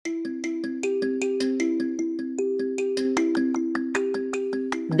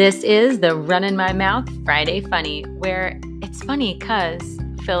This is the Run in My Mouth Friday Funny, where it's funny cause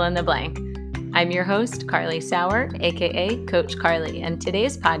fill in the blank. I'm your host, Carly Sauer, aka Coach Carly, and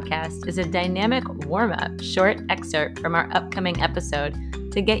today's podcast is a dynamic warm-up short excerpt from our upcoming episode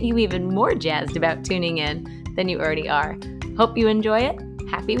to get you even more jazzed about tuning in than you already are. Hope you enjoy it.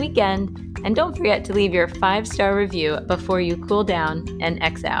 Happy weekend, and don't forget to leave your 5-star review before you cool down and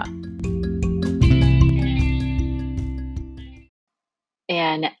X out.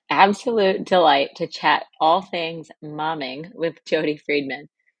 An absolute delight to chat all things momming with Jody Friedman,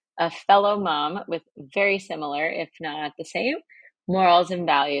 a fellow mom with very similar, if not the same, morals and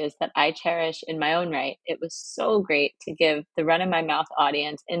values that I cherish in my own right. It was so great to give the Run in My Mouth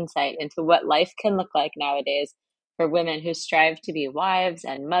audience insight into what life can look like nowadays for women who strive to be wives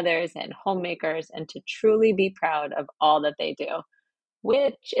and mothers and homemakers and to truly be proud of all that they do,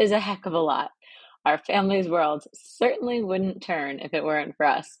 which is a heck of a lot. Our family's worlds certainly wouldn't turn if it weren't for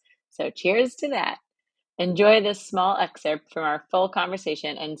us. So cheers to that. Enjoy this small excerpt from our full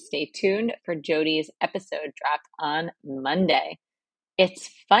conversation and stay tuned for Jody's episode drop on Monday. It's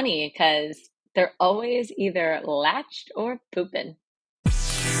funny because they're always either latched or poopin.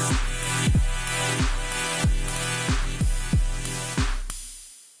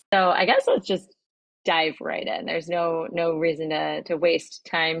 So I guess let's just dive right in. There's no reason to waste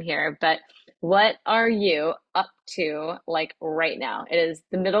time here, but what are you up to like right now? It is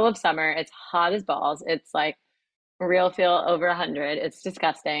the middle of summer. It's hot as balls. It's like real feel over 100. It's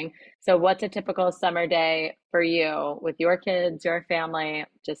disgusting. So what's a typical summer day for you with your kids, your family?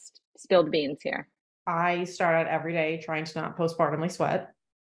 Just spill the beans here. I start out every day trying to not postpartumly sweat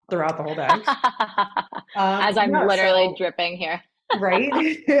throughout the whole day. As I'm literally dripping here. Right?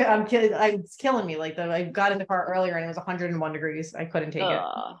 It's killing me. I got in the car earlier and it was 101 degrees. I couldn't take it.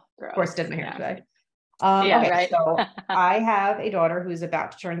 Gross. Of course, did my hair today. Yeah, okay, right. So I have a daughter who's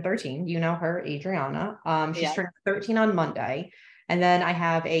about to turn 13. You know her, Adriana. She's turning 13 on Monday. And then I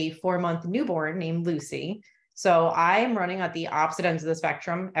have a 4-month newborn named Lucy. So I'm running at the opposite ends of the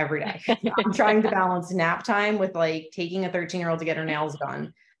spectrum every day. I'm trying to balance nap time with taking a 13-year-old to get her nails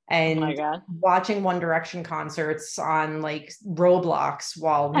done and watching One Direction concerts on Roblox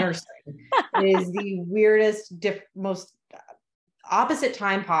while nursing. It is the weirdest, most opposite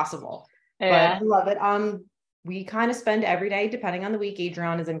time possible. Yeah. But I love it. We kind of spend every day, depending on the week.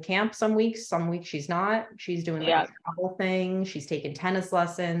 Adriana is in camp some weeks she's not. She's doing a travel thing. She's taking tennis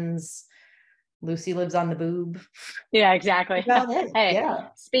lessons. Lucy lives on the boob. Yeah, exactly. Hey, yeah.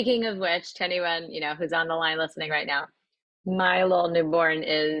 Speaking of which, to anyone, who's on the line listening right now, my little newborn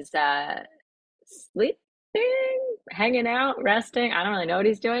is sleeping, hanging out, resting. I don't really know what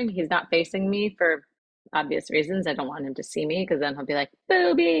he's doing. He's not facing me for obvious reasons. I don't want him to see me because then he'll be like,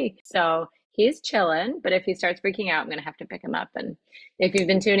 booby. So he's chilling, but if he starts freaking out, I'm going to have to pick him up. And if you've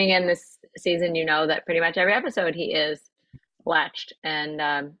been tuning in this season, you know that pretty much every episode he is latched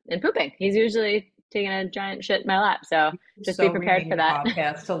and pooping. He's usually taking a giant shit in my lap. So just be prepared for that.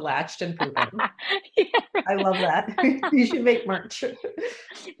 Podcast to latched and pooping. Yeah, right. I love that. You should make merch.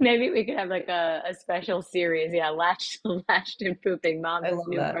 Maybe we could have a special series. Yeah, latched and pooping moms and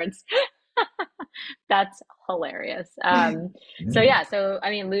newborns. That's hilarious. So I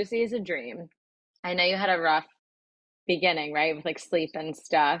mean, Lucy is a dream. I know you had a rough beginning, right? With sleep and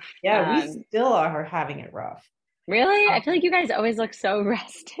stuff. Yeah, we still are having it rough. Really? I feel like you guys always look so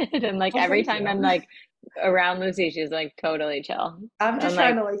rested and every time I'm around Lucy, she's totally chill. I'm just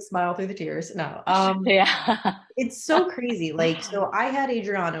trying to smile through the tears. No. Yeah. It's so crazy. So I had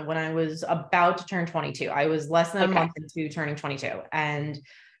Adriana when I was about to turn 22. I was less than a month into turning 22. And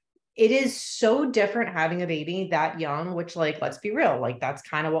it is so different having a baby that young, which let's be real, that's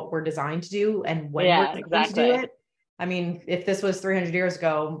kind of what we're designed to do. And when we're designed to do it, I mean, if this was 300 years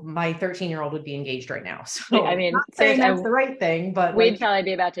ago, my 13-year-old would be engaged right now. So I mean, not saying that's the right thing, but we'd probably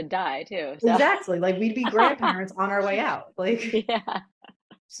be about to die too. So. Exactly. We'd be grandparents on our way out. Yeah.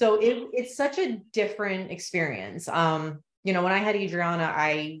 So it's such a different experience. When I had Adriana,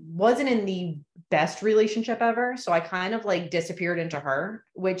 I wasn't in the best relationship ever. So I kind of disappeared into her,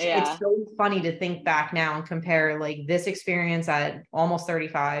 which it's so funny to think back now and compare this experience at almost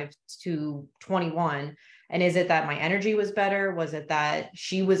 35 to 21. And is it that my energy was better? Was it that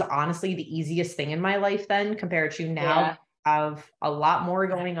she was honestly the easiest thing in my life then compared to now? I have a lot more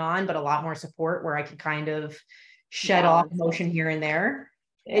going on, but a lot more support where I can kind of shed off emotion here and there.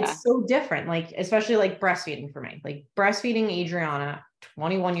 Yeah. It's so different, especially breastfeeding for me. Breastfeeding Adriana,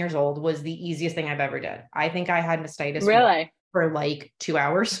 21 years old, was the easiest thing I've ever did. I think I had mastitis for 2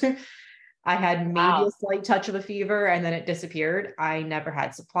 hours. I had maybe a Wow. slight touch of a fever and then it disappeared. I never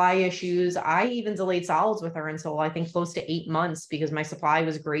had supply issues. I even delayed solids with her until I think close to 8 months because my supply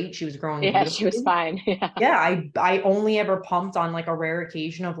was great. She was growing Yeah, she was beautifully. fine. Yeah. Yeah, I only ever pumped on like a rare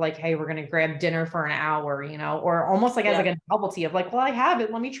occasion of like, hey, we're gonna grab dinner for an hour, or almost like as like Yeah. a novelty of like, well, I have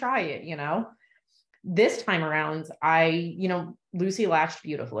it, let me try it. This time around, Lucy latched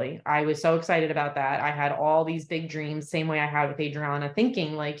beautifully. I was so excited about that. I had all these big dreams, same way I had with Adriana,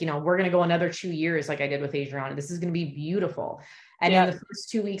 thinking like, we're going to go another 2 years like I did with Adriana. This is going to be beautiful. And in Yeah. the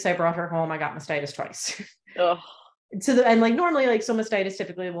first 2 weeks I brought her home, I got mastitis twice. Oh, And like normally, like so mastitis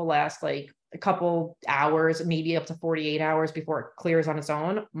typically will last like a couple hours, maybe up to 48 hours before it clears on its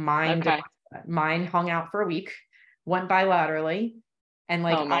own. Mine did okay. not. Mine hung out for a week, went bilaterally, and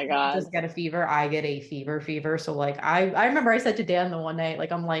like Oh I my don't God. just get a fever, I get a fever. So like I remember I said to Dan the one night,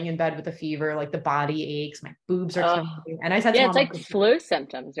 like I'm laying in bed with a fever, like the body aches, my boobs are Oh, clenching. And I said to yeah, it's mom, like like, flu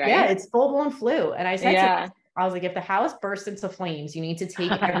symptoms, yeah, right? it's full-blown flu. And I said to Yeah. I was like, if the house bursts into flames, you need to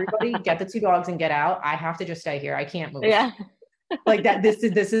take everybody, get the two dogs and get out. I have to just stay here. I can't move. Yeah. Like that, this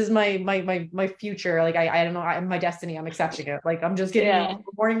is my future. Like I don't know, my destiny. I'm accepting it. Like I'm just giving you Yeah. a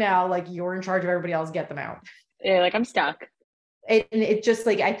warning now. Like you're in charge of everybody else. Get them out. Yeah, like I'm stuck. It just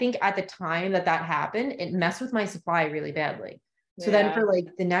like I think at the time that happened, it messed with my supply really badly. So then Yeah. for like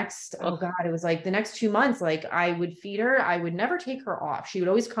the next, oh Oh, God, it was like the next 2 months, like I would feed her. I would never take her off. She would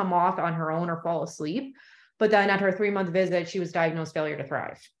always come off on her own or fall asleep. But then at her 3 month visit, she was diagnosed failure to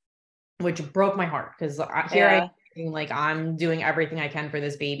thrive, which broke my heart because here I yeah. am, like I'm doing everything I can for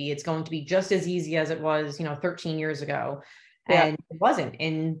this baby. It's going to be just as easy as it was, 13 years ago. Yeah. And it wasn't.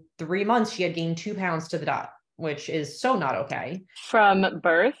 In 3 months, she had gained 2 pounds to the dot, which is so not okay. From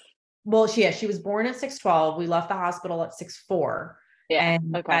birth? Well, she was born at 6'12". We left the hospital at 6'4". Yeah.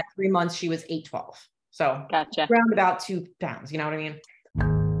 And Okay. at 3 months, she was 8'12". So Gotcha. around about 2 pounds, you know what I mean?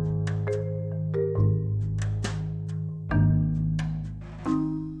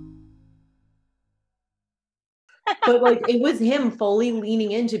 But like it was him fully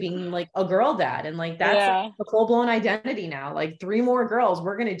leaning into being like a girl dad. And like that's like Yeah. a full-blown identity now. Like three more girls,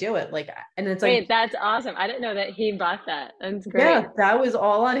 we're gonna do it. Like, and it's like, Wait, that's awesome. I didn't know that he bought that. That's yeah, great. that was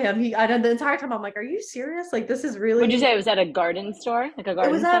all on him. I did the entire time I'm like, are you serious? Like this is Would you really say it was at a garden store, like a it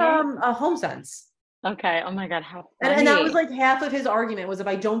was garden at center? a home sense. Okay. Oh my God, how And that was funny. like half of his argument was if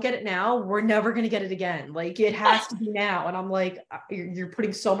I don't get it now, we're never going to get it again. Like it has to be now. And I'm like, you're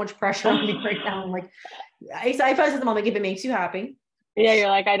putting so much pressure on me right now. I'm like, I said to them, I'm like, if it makes you happy, Yeah, you're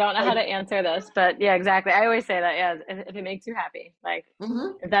like, I don't know how like, to answer this, but yeah, exactly. I always say that. Yeah, if it makes you happy, like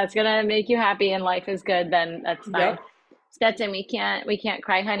mhm, if that's gonna make you happy and life is good, then that's fine. yep. Stetson, we can't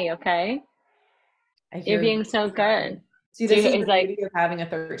cry, honey. Okay, I you're hear being you. so good. See, So this is he's the like, beauty of having a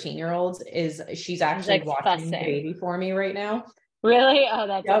 13-year-old is she's he's actually like watching the fussing. baby for me right now. Really? Oh,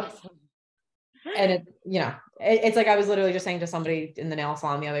 that's Yep. awesome. And it's like I was literally just saying to somebody in the nail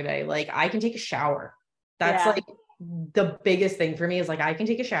salon the other day, like I can take a shower. That's Yeah, like the biggest thing for me is like I can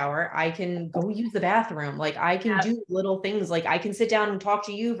take a shower, I can go use the bathroom, like I can yep, do little things, like I can sit down and talk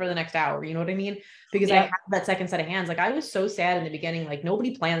to you for the next hour. You know what I mean? Because I yep. have that second set of hands. Like I was so sad in the beginning, like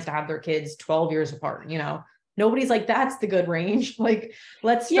nobody plans to have their kids 12 years apart. Nobody's like, that's the good range. Like,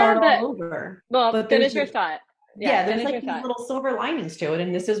 let's Yeah, start all but over. well, But there's finish your like, thought. Yeah, yeah, there's finish like your these thought. little silver linings to it.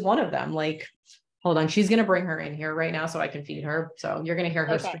 And this is one of them. Like, hold on, she's gonna bring her in here right now so I can feed her. So you're gonna hear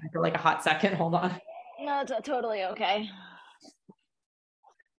her Okay. scream for like a hot second. Hold on. No, it's totally okay.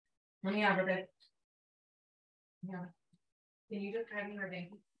 Let me have her bit. Yeah. Can you just grab me her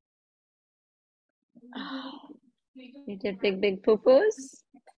baby? You did big poo-poos?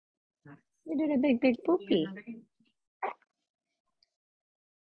 You did a big poopy.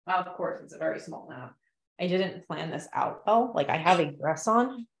 Of course, it's a very small nap. I didn't plan this out though. Like I have a dress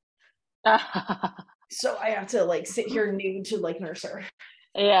on, so I have to like sit here nude to like nurse her.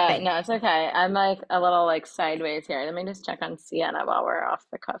 Yeah, Thank no, it's okay. I'm like a little like sideways here. Let me just check on Sienna while we're off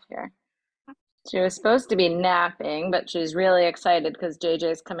the cuff here. She was supposed to be napping, but she's really excited because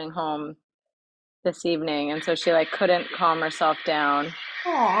JJ's coming home this evening, and so she like couldn't calm herself down. you.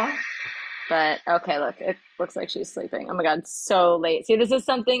 Aw. But okay, look, it looks like she's sleeping. Oh my God, so late. See, this is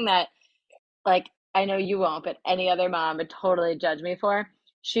something that like I know you won't, but any other mom would totally judge me for.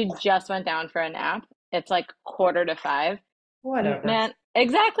 She just went down for a nap. It's like 4:45. Whatever. Man,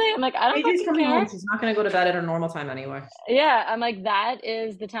 exactly. I'm like, I don't AJ's fucking coming home. care. She's not gonna go to bed at her normal time anyway. Yeah, I'm like, that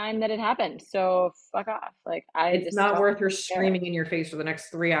is the time that it happened. So fuck off. Like, I It's just not don't worth her care. screaming in your face for the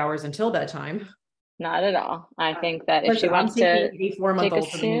next 3 hours until bedtime. Not at all. I think that if she Listen, I'm wants taking to a 4 month take a old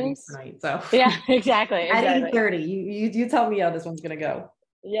to the movies snooze, tonight. So yeah, exactly, at exactly. 8:30, you tell me how this one's gonna go.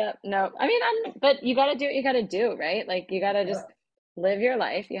 Yeah, no. I mean, but you got to do what you got to do, right? Like, you got to just Yep. live your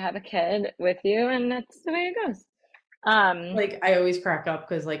life. You have a kid with you, and that's the way it goes. Um, Like I always crack up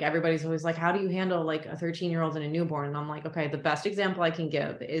because like everybody's always like, how do you handle like a 13-year-old and a newborn? And I'm like, okay, the best example I can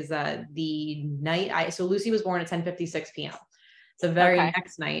give is that the night I so Lucy was born at 10:56 p.m. The very okay.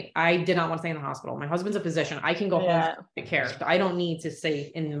 next night, I did not want to stay in the hospital. My husband's a physician. I can go home Yeah. and take care. I don't need to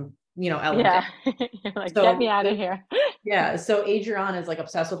stay in, L&D. Yeah. You're like, get me So out of here. yeah, so Adriana is like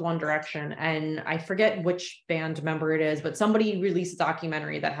obsessed with One Direction, and I forget which band member it is, but somebody released a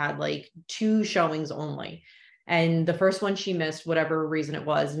documentary that had like two showings only. And the first one she missed, whatever reason it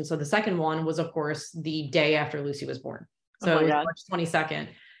was. And so the second one was, of course, the day after Lucy was born. Oh So it my was God. March 22nd.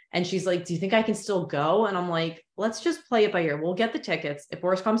 And she's like, do you think I can still go? And I'm like, let's just play it by ear. We'll get the tickets. If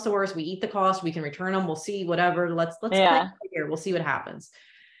worst comes to worst, we eat the cost, we can return them. We'll see, whatever. Let's play it Yeah. by ear. We'll see what happens.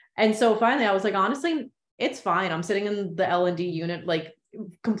 And so finally I was like, honestly, it's fine. I'm sitting in the L&D unit, like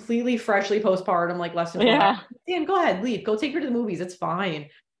completely freshly postpartum, like less than 12 hours. Yeah. Dan, go ahead, leave, go take her to the movies. It's fine.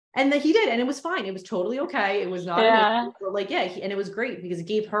 And then he did, and it was fine. It was totally okay. It was not an Yeah. issue. But like, yeah, and it was great because it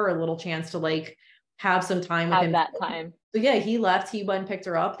gave her a little chance to like have some time with Have him. that time. So yeah, he left. He went and picked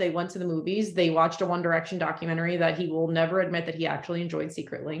her up. They went to the movies. They watched a One Direction documentary that he will never admit that he actually enjoyed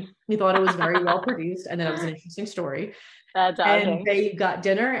secretly. He thought it was very well produced, and that it was an interesting story. That's And awesome. they got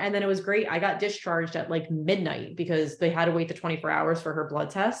dinner, and then it was great. I got discharged at like midnight because they had to wait the 24 hours for her blood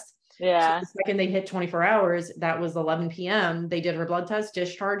test. So the Yeah. second they hit 24 hours, that was 11 p.m. They did her blood test,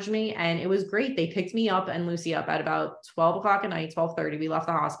 discharged me, and it was great. They picked me up and Lucy up at about 12 o'clock at night, 12:30. We left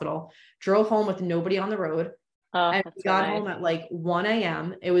the hospital, drove home with nobody on the road. Oh, And we that's so got nice. home at like 1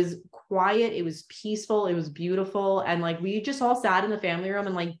 a.m. It was quiet, it was peaceful, it was beautiful. And like we just all sat in the family room,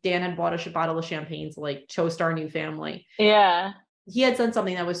 and like Dan had bought a bottle of champagne to like toast our new family. Yeah. He had said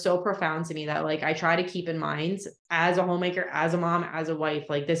something that was so profound to me that like I try to keep in mind as a homemaker, as a mom, as a wife.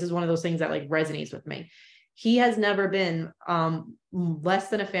 Like this is one of those things that like resonates with me. He has never been less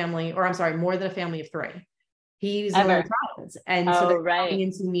than a family, or I'm sorry, more than a family of three. He's an only Ever. child. And so Oh, then coming right.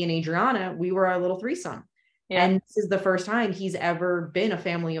 into me and Adriana, we were our little threesome. Yeah. And this is the first time he's ever been a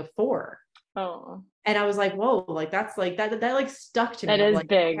family of four. Oh, And I was like, whoa, like that's like that like stuck to that me of is like,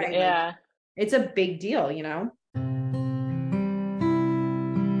 big. okay, like Yeah. it's a big deal, you know?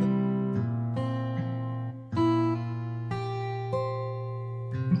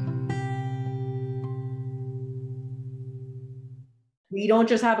 We don't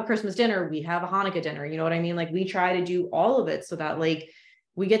just have a Christmas dinner, we have a Hanukkah dinner. You know what I mean? Like we try to do all of it so that like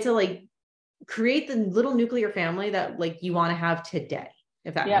we get to like create the little nuclear family that like you want to have today,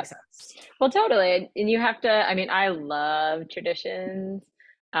 if that Yep. makes sense. Well, totally. And you have to, I mean, I love traditions.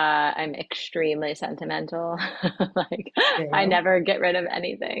 I'm extremely sentimental. Like, I Yeah. never get rid of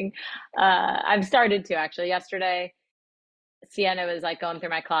anything. I've started to actually. Yesterday, Sienna was like going through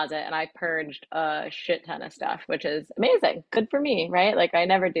my closet and I purged a shit ton of stuff, which is amazing. Good for me, right? Like, I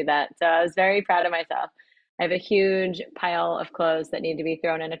never do that. So I was very proud of myself. I have a huge pile of clothes that need to be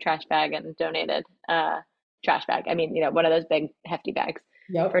thrown in a trash bag and donated. Trash bag. I mean, one of those big, hefty bags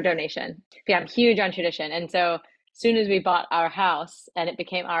for Yep. donation. Yeah, I'm huge on tradition. And so, as soon as we bought our house and it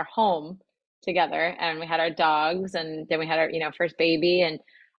became our home together, and we had our dogs, and then we had our, first baby, and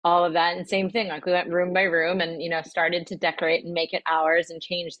all of that. And same thing, like we went room by room and, started to decorate and make it ours and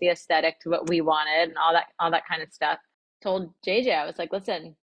change the aesthetic to what we wanted and all that kind of stuff. Told JJ, I was like,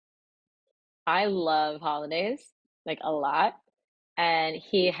 listen, I love holidays, like a lot. And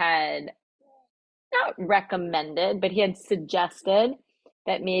he had not recommended, but he had suggested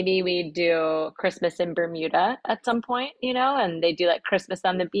that maybe we do Christmas in Bermuda at some point, and they do like Christmas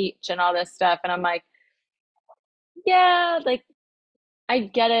on the beach and all this stuff. And I'm like, yeah, like I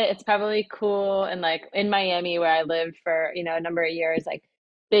get it. It's probably cool. And like in Miami, where I lived for, a number of years, like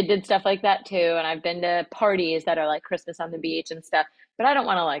they did stuff like that too. And I've been to parties that are like Christmas on the beach and stuff, but I don't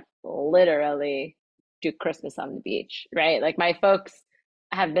want to like literally do Christmas on the beach, right? Like my folks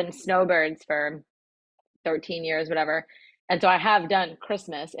have been snowbirds for 13 years, whatever. And so I have done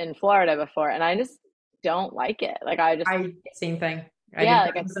Christmas in Florida before, and I just don't like it. Like I just, I same thing. I yeah, did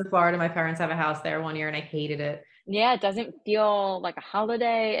like Christmas in Florida. My parents have a house there one year and I hated it. yeah, it doesn't feel like a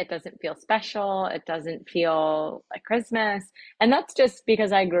holiday. It doesn't feel special. It doesn't feel like Christmas. And that's just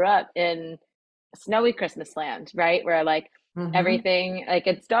because I grew up in snowy Christmas land, right? Where like Mm-hmm. everything, like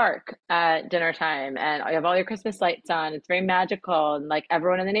it's dark at dinner time and you have all your Christmas lights on. It's very magical. And like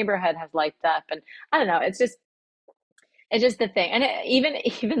everyone in the neighborhood has lights up. And I don't know, it's just the thing. And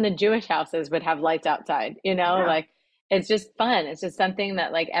even the Jewish houses would have lights outside, Yeah. like it's just fun. It's just something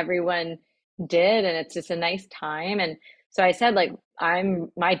that like everyone did and it's just a nice time. And so I said like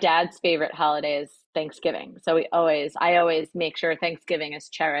my dad's favorite holiday is Thanksgiving. So I always make sure Thanksgiving is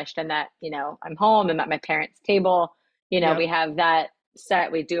cherished and that, I'm home, I'm at my parents' table. Yep. We have that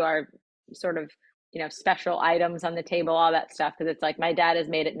set. We do our sort of, special items on the table, all that stuff. Cause it's like my dad has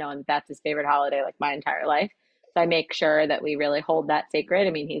made it known that that's his favorite holiday, like my entire life. So I make sure that we really hold that sacred. I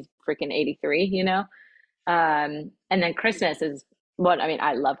mean, he's freaking 83, and then Christmas is what I mean,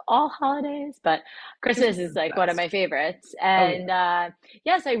 I love all holidays, but Christmas Christmas is is the like one of my best. favorites. Oh yeah. And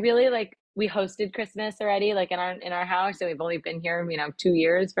yes, I really like we hosted Christmas already, like in our house. So we've only been here, 2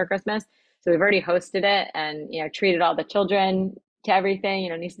 years for Christmas. So we've already hosted it and treated all the children to everything,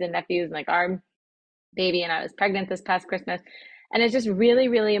 nieces and nephews, and like our baby and I was pregnant this past Christmas. And it's just really,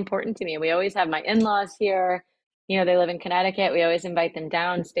 really important to me. We always have my in-laws here. They live in Connecticut. We always invite them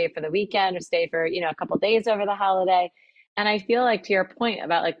down, stay for the weekend or stay for, a couple days over the holiday. And I feel like to your point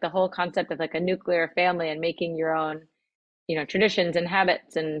about like the whole concept of like a nuclear family and making your own, traditions and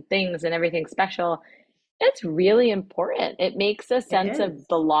habits and things and everything special, it's really important. It makes a It sense of is.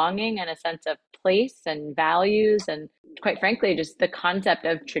 belonging and a sense of place and values, and quite frankly, just the concept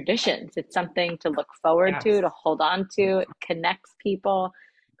of traditions. It's something to look forward to Yes. hold on to. It connects people,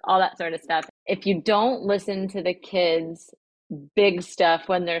 all that sort of stuff. If you don't listen to the kids' big stuff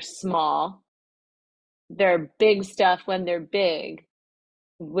when they're small, their big stuff when they're big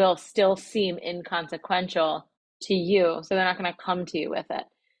will still seem inconsequential to you. So they're not going to come to you with it.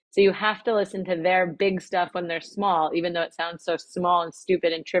 So you have to listen to their big stuff when they're small, even though it sounds so small and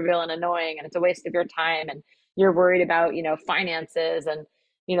stupid and trivial and annoying and it's a waste of your time and you're worried about, finances and,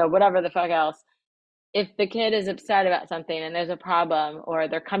 whatever the fuck else. If the kid is upset about something and there's a problem or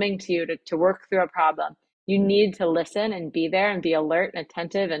they're coming to you to work through a problem, you need to listen and be there and be alert and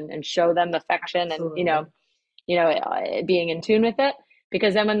attentive and show them affection and, Absolutely. being in tune with it.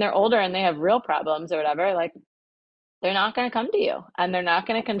 Because then when they're older and they have real problems or whatever, like they're not going to come to you and they're not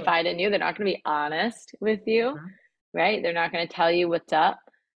going to Absolutely. confide in you. They're not going to be honest with you, Mhm. right? They're not going to tell you what's up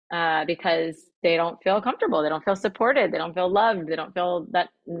because they don't feel comfortable. They don't feel supported. They don't feel loved. They don't feel that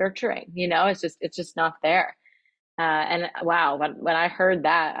nurturing. It's just not there. And wow, when I heard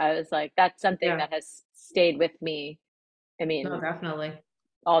that, I was like, that's something Yeah. that has stayed with me. I No, mean, definitely.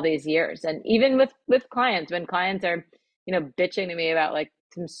 all these years. And even with clients, when clients are, bitching to me about like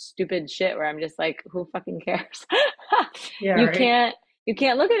some stupid shit where I'm just like, who fucking cares? Yeah, you right. can't you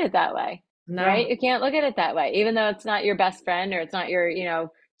can't look at it that way, right? No. You can't look at it that way. Even though it's not your best friend or it's not your,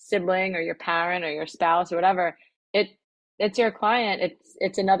 sibling or your parent or your spouse or whatever, it it's your client.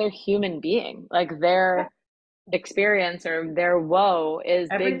 It's another human being. Like Yeah. their experience or their woe is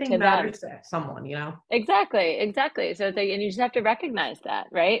big Everything to them. matters to someone. Exactly, exactly. So it's like, and you just have to recognize that,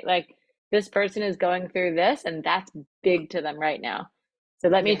 right? Like this person is going through this, and that's big to them right now. So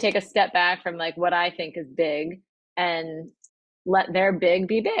let me Yeah. take a step back from like what I think is big and let their big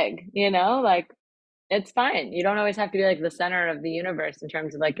be big, Like it's fine. You don't always have to be like the center of the universe in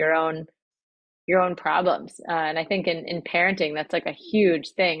terms of like your own problems. And I think in parenting, that's like a huge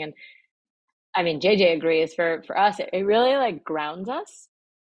thing. And I mean, JJ agrees for us, it really like grounds us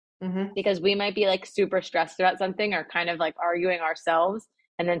Hmm. because we might be like super stressed about something or kind of like arguing ourselves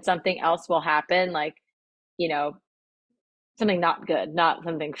and then something else will happen like you know something not good, not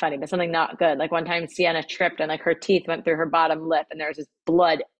something funny but something not good. Like one time Sienna tripped and like her teeth went through her bottom lip and there was just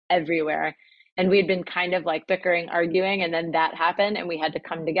blood everywhere, and we'd been kind of like bickering, arguing, and then that happened and we had to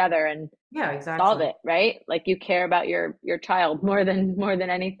come together and Yeah, solve exactly. it, right? Like you care about your child more than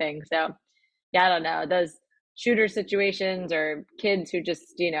anything. So yeah, I don't know, those shooter situations or kids who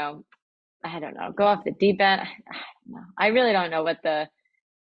just I don't know, go off the deep end. I don't know. I really don't know what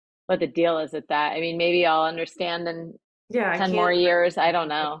the deal is with that. I mean, maybe I'll understand in Yeah, I 10 more can't years. I imagine don't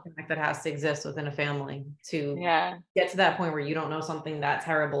the know. disconnect that has to exist within a family to Yeah. get to that point where you don't know something that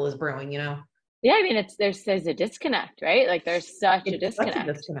terrible is brewing. Yeah, I mean, there's a disconnect, right? Like there's such a It's such a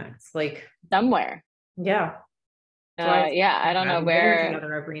disconnect disconnect. Like, somewhere. yeah. That's why it's Yeah, I don't know having dinner where.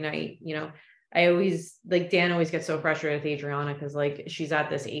 together every night. I always like Dan always gets so frustrated with Adriana because like she's at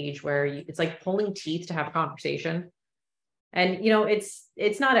this age where it's like pulling teeth to have a conversation. And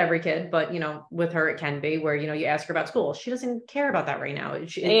it's not every kid, but with her it can be where you ask her about school. She doesn't care about that right now.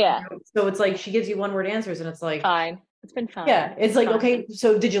 Yeah, So it's like she gives you one word answers and it's like, fine. It's been fine. yeah, it's It's like, fine. okay,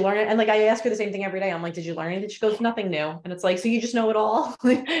 so did you learn it? And like I ask her the same thing every day. I'm like, did you learn anything? She goes, nothing new. And it's like, so you just know it all.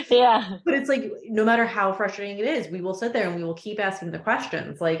 Yeah, But it's like, no matter how frustrating it is, we will sit there and we will keep asking the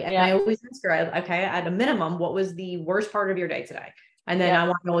questions. Like, and yeah, I always ask her, okay, at a minimum, what was the worst part of your day today? And then yeah, I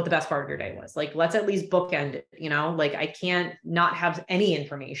want to know what the best part of your day was. Like, let's at least bookend it, like I can't not have any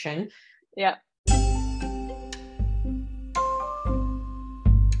information. yeah.